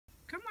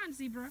on,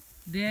 zebra.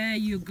 There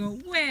you go.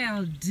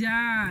 Well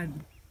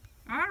done.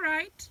 All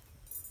right.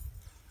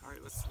 All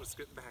right, let's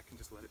get back and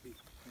just let it be.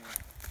 Yeah.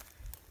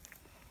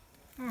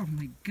 Oh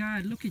my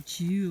God, look at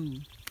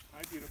you.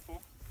 Hi,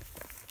 beautiful.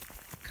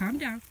 Calm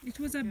down. It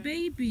was a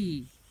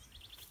baby.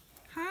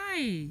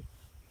 Hi.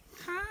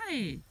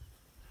 Hi.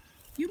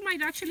 You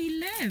might actually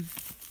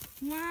live.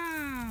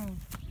 Wow.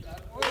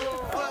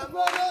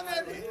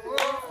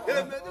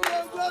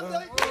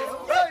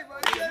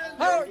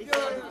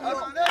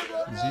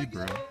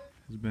 Zebra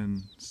has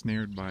been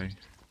snared by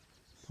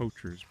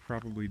poachers,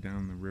 probably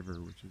down the river,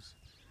 which is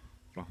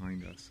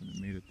behind us, and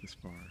it made it this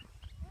far.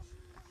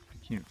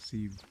 I can't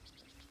see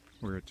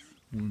where it's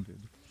wounded.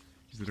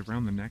 Is it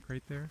around the neck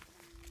right there?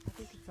 I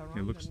think it's around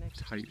It looks the neck.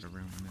 tight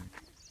around the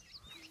neck.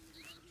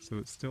 So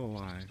it's still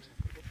alive.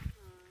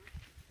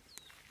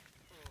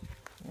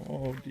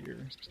 Oh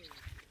dear.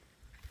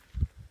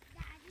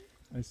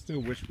 I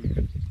still wish we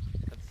could.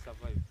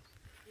 Survive.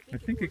 I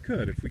think it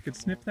could, if we could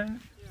snip that.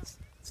 Yeah. It's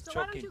So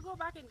why choking. don't you go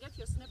back and get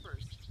your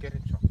snippers? Get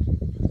it chopped.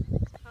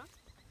 Huh?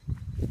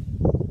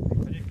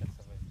 But you can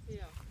survive.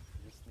 Yeah.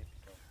 Just snip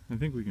it off. I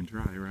think we can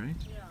try, right?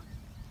 Yeah.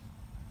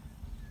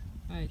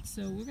 Alright,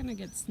 so we're gonna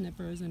get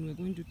snippers and we're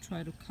going to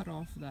try to cut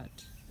off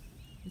that.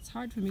 It's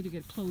hard for me to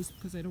get close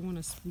because I don't want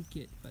to spook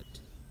it, but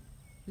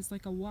it's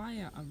like a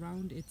wire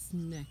around its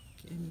neck,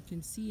 and you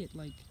can see it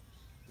like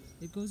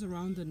it goes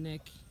around the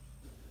neck,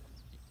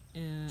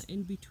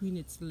 in between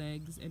its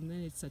legs, and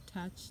then it's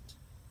attached.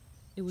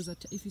 It was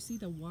if you see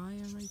the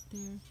wire right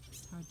there,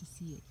 it's hard to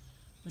see it,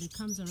 but it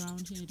comes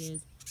around. Here it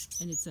is,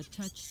 and it's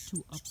attached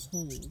to a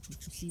pole. If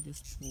you see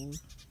this pole,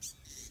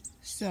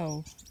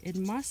 so it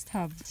must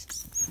have.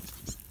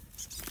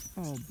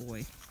 Oh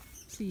boy,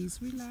 please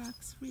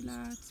relax,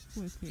 relax,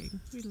 poor thing,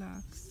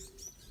 relax.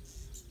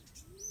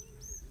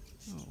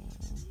 Oh.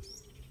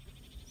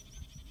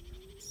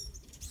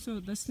 So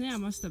the snare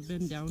must have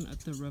been down at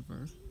the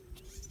river,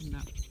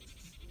 down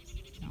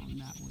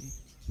that way,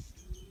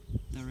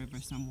 the river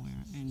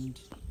somewhere, and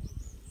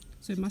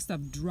so it must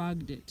have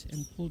dragged it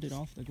and pulled it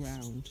off the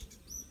ground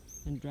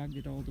and dragged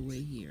it all the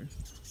way here.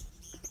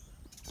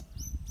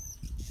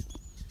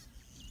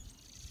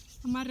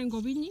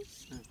 Amarengo bini?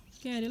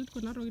 Kaya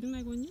kuna rogi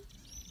na gonyi?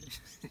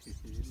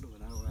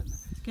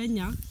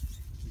 Kenya?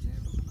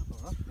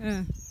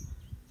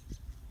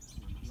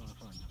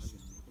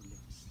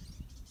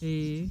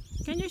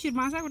 Kenya shir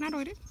masa kuna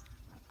rogi?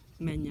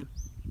 Menya.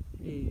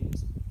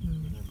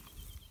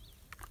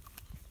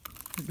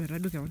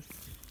 Beradu kawan.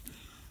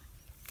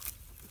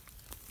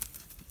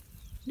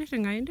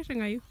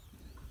 Ndesengayu.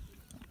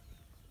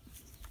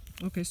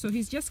 Okay, so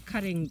he's just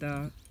cutting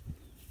the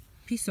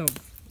piece of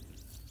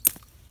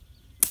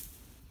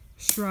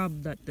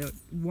shrub that the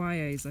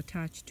wire is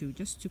attached to,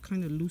 just to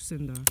kind of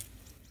loosen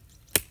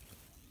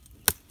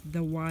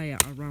the wire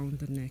around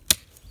the neck.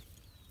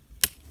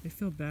 I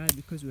feel bad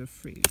because we're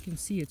free. You can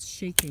see it's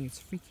shaking, it's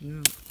freaking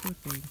out. Poor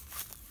thing.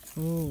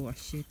 Oh, a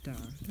shita.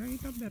 Very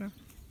better.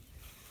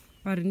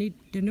 But need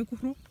the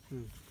nuku.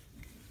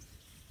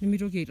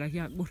 Nimitoke like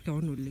ya gorka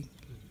onuli.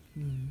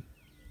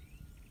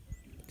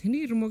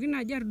 Tini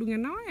rumogina jar dunga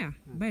nawaya.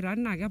 Bay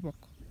ran na gapok.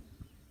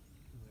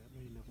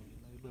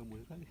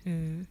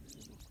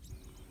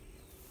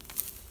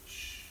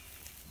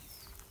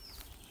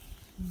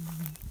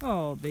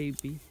 Oh,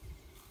 baby.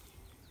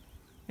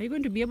 Are you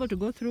going to be able to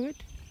go through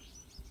it?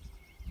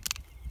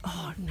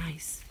 Oh,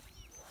 nice.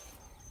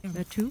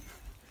 The two?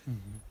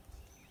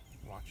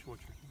 Watch what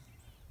you're doing.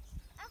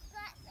 I've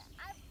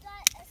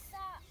got a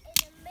saw in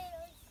the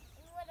middle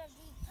in one of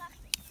these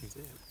pockets. Is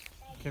it?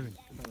 Kevin,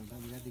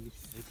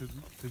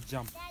 to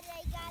jump. Daddy,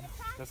 I got a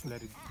pocket. Just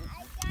let it. I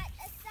got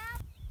a saw.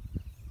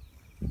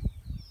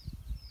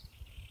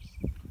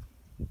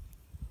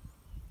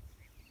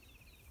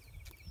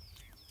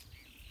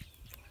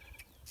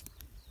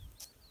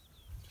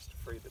 Just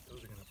afraid that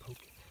those are going to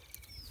poke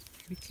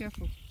it. Be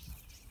careful.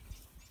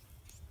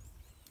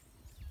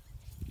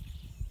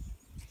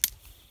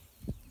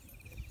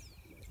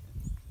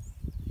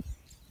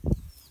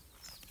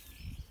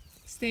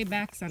 Stay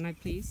back, Sana,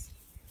 please.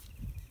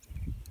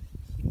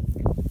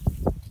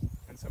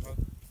 And somehow,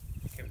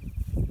 Kevin.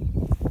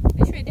 Are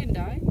you sure it didn't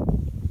die?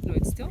 No,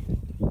 it's still?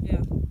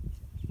 Yeah.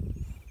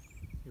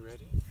 You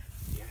ready?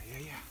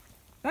 Yeah.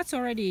 That's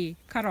already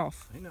cut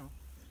off. I know.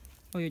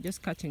 Oh, you're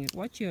just cutting it.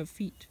 Watch your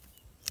feet.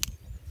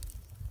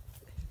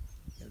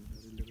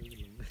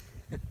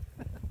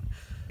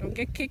 Don't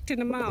get kicked in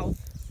the mouth.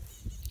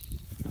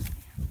 I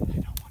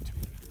don't want to.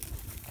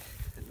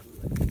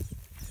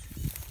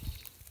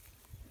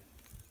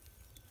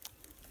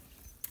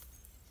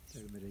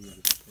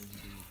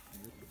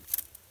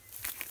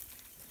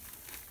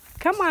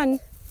 Come on.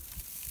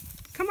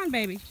 Come on,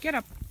 baby. Get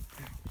up.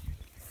 Yeah,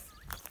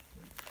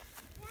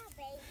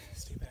 baby.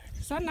 Stay back.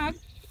 Sanag.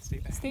 Stay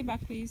back. Stay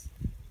back, please.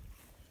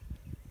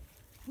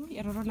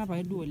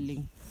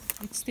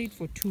 It stayed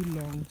for too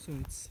long, so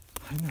it's...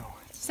 I know.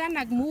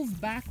 Sanag,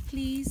 move back,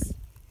 please.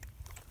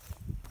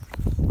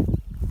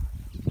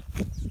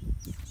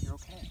 You're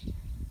okay.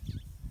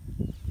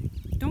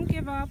 Don't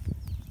give up.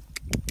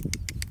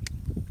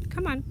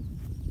 Come on.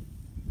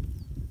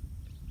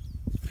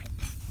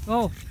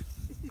 Oh.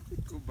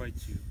 Go bite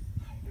you.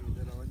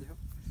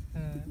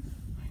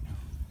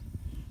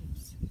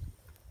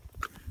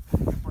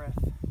 Take a breath.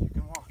 You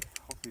can walk.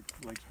 Hopefully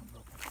the legs aren't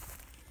broken.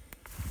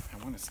 I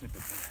want to snip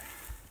it there.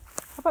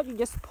 How about you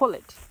just pull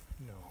it?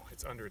 No,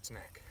 it's under its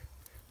neck.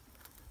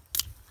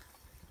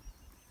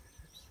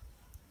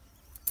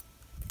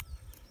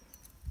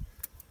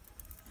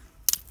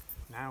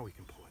 Now we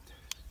can pull it.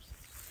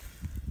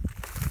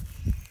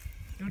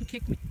 Don't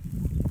kick me.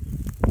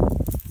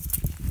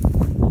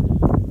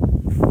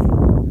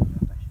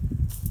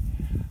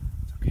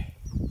 It's okay.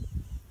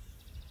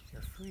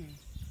 You're free.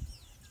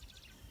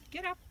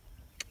 Get up.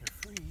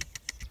 You're free.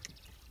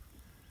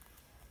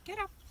 Get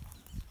up.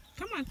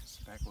 Come on. This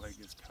back leg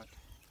is cut.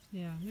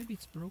 Yeah, maybe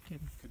it's broken.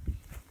 Could be.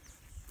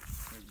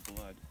 There's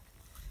blood.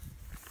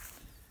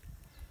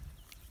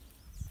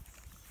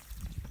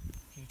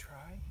 Can you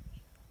try?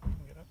 You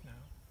can get up now.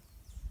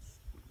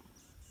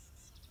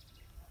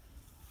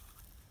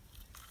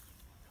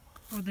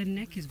 Oh, the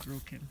neck is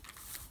broken.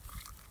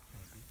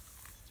 Maybe.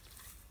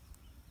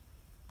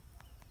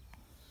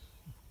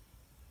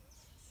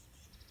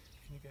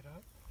 Can you get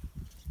up?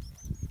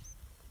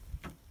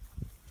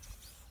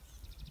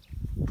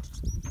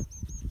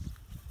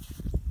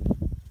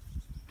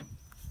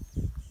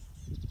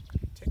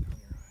 Tick on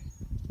your eye.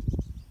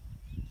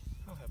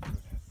 I'll help you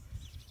with that.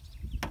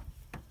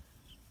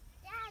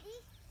 Daddy,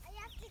 I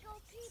have to go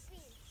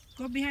pee-pee.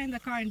 Go behind the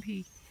car and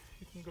pee.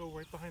 You can go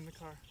right behind the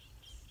car.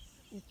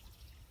 Ooh,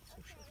 so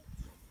short.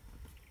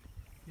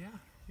 Yeah,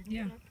 you can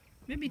Yeah. get up.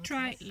 Maybe Let's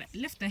try, go.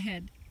 lift the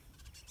head.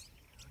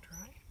 Wanna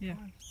try? Yeah.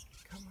 Come on.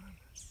 Come on.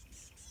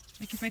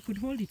 Like if I could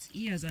hold its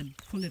ears, I'd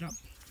pull it up.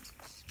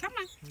 Come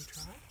on, Can you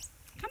try?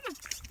 come on.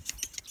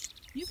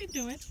 You can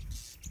do it.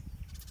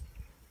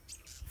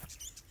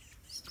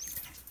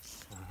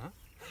 Uh-huh.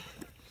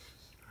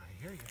 I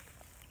hear you.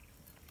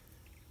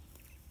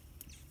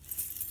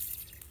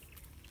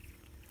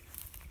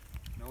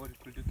 Know what it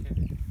will do,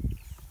 Kevin?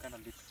 Kind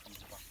of lift from the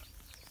back.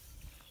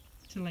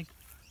 To like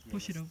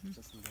push it over.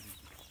 Just let it.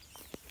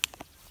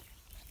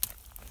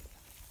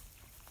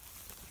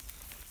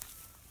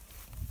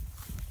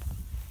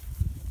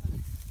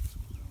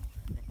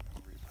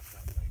 Don't worry about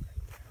that leg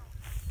right there.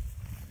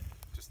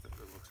 Just that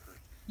it looks hurt.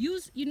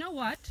 Use, you know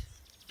what?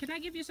 Can I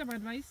give you some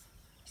advice?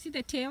 See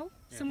the tail?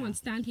 Yeah. Someone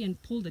stand here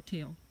and pull the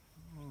tail.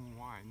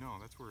 Why? No,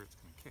 that's where it's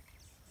going to kick.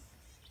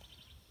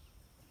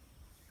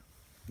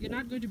 You're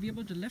not going to be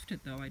able to lift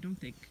it though, I don't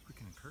think. We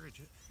can encourage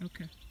it.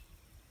 Okay.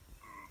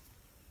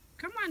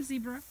 Come on,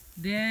 zebra.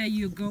 There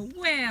you go.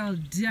 Well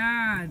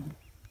done.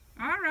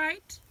 All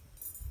right.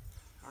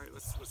 All right,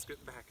 let's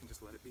get back and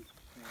just let it be.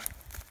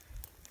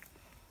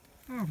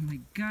 Oh my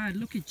God,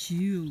 look at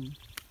you.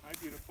 Hi,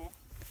 beautiful.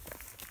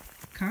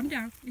 Calm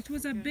down. It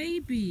was a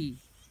baby.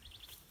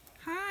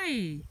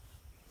 Hi.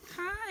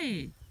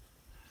 Hi.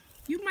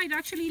 You might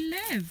actually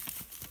live.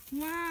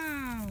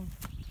 Wow.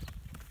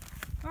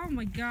 Oh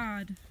my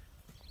God.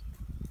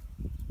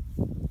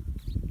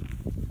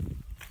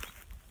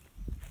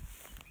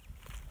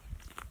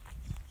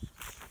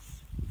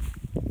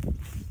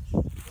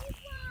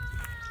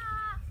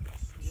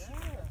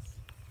 Yes.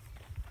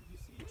 Did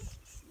you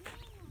see it?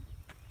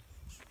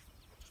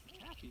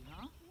 Happy,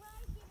 huh?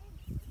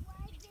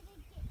 Why did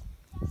it get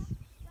stuck?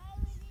 Why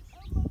was it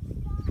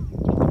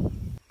almost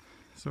gone?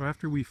 So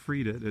after we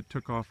freed it, it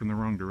took off in the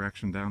wrong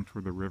direction down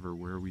toward the river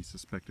where we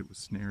suspect it was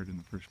snared in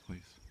the first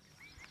place.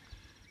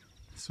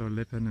 So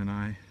Lippin and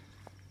I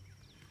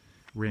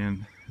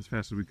ran as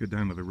fast as we could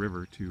down to the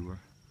river to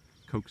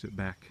coax it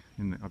back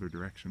in the other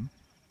direction.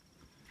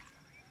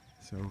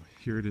 So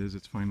here it is,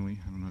 it's finally,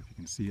 I don't know if you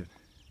can see it,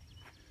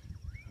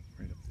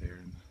 right up there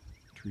in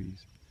the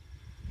trees.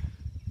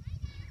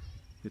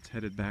 It's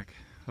headed back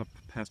up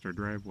past our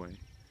driveway,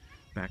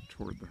 back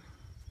toward the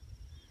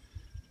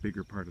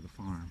bigger part of the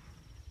farm.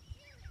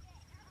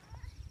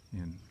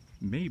 And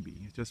maybe,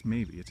 just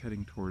maybe, it's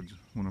heading towards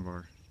one of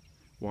our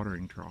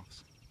watering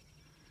troughs.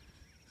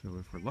 So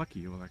if we're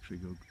lucky, we'll actually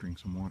go drink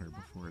some water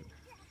before it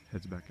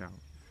heads back out.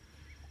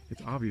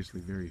 It's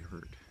obviously very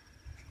hurt.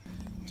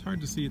 It's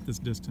hard to see at this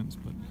distance,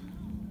 but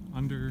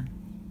under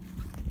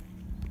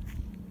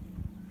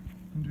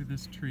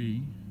this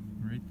tree,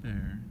 right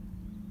there,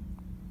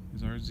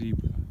 is our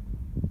zebra.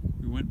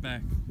 We went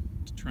back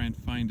to try and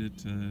find it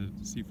to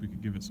see if we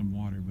could give it some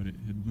water, but it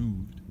had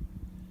moved.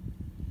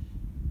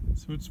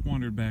 So it's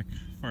wandered back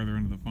farther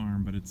into the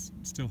farm, but it's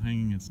still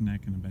hanging its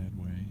neck in a bad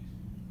way.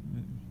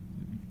 It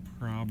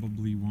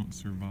probably won't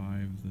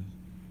survive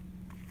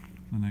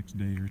the next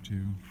day or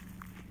two.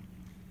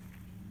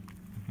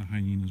 The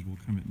hyenas will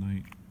come at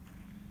night.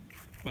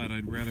 But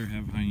I'd rather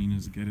have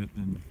hyenas get it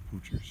than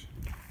poachers.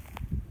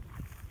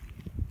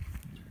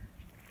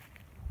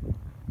 You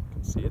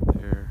can see it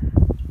there.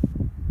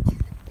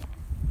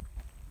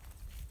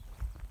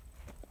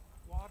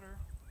 Water.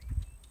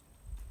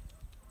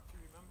 Do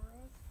you remember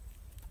us?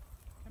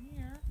 Come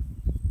here.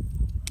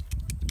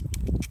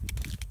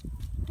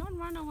 Don't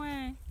run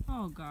away.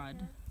 Oh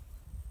God.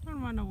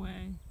 Don't run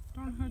away.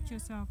 Don't hurt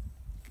yourself.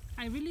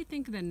 I really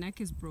think the neck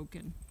is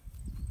broken.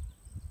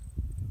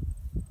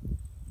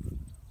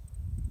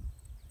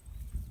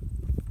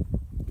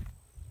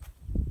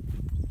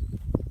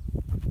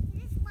 He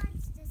just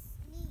wants to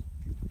sleep.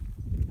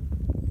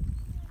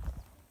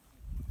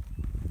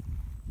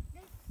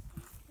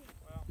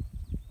 Well,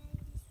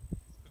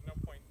 there's no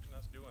point in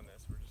us doing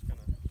this. We're just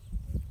gonna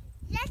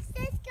Let's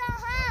just go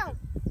home.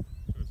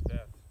 to its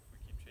death if we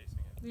keep chasing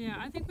it. Yeah,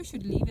 I think we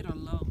should leave it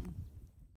alone.